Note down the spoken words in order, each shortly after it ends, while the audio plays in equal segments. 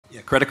Yeah,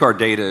 credit card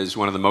data is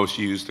one of the most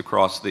used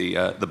across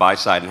the buy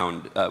side.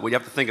 And what you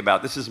have to think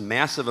about, this is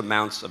massive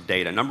amounts of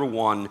data. Number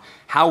one,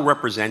 how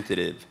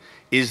representative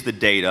is the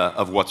data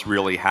of what's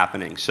really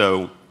happening?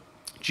 So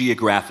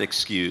geographic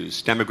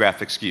skews,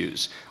 demographic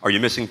skews. Are you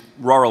missing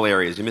rural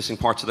areas? Are you missing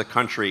parts of the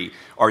country?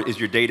 Or is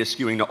your data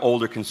skewing to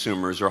older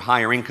consumers or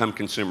higher income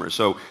consumers?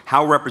 So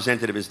how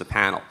representative is the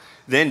panel?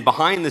 Then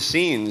behind the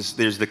scenes,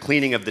 there's the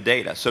cleaning of the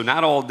data. So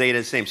not all data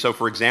is the same. So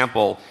for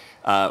example,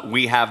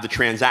 we have the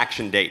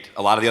transaction date.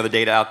 A lot of the other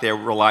data out there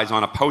relies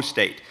on a post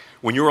date.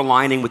 When you're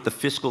aligning with the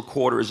fiscal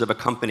quarters of a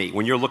company,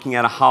 when you're looking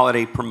at a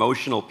holiday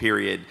promotional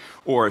period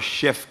or a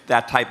shift,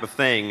 that type of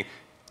thing,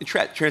 the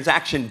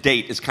transaction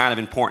date is kind of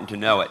important to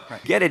know it.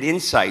 Right. Get at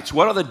insights.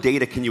 What other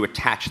data can you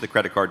attach to the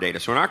credit card data?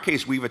 So in our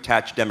case, we've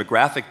attached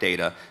demographic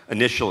data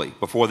initially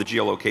before the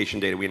geolocation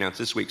data we announced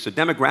this week. So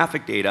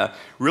demographic data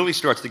really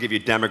starts to give you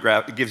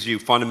gives you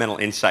fundamental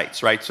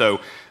insights, right?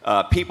 So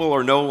people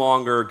are no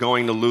longer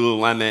going to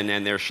Lululemon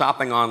and they're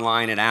shopping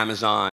online at Amazon.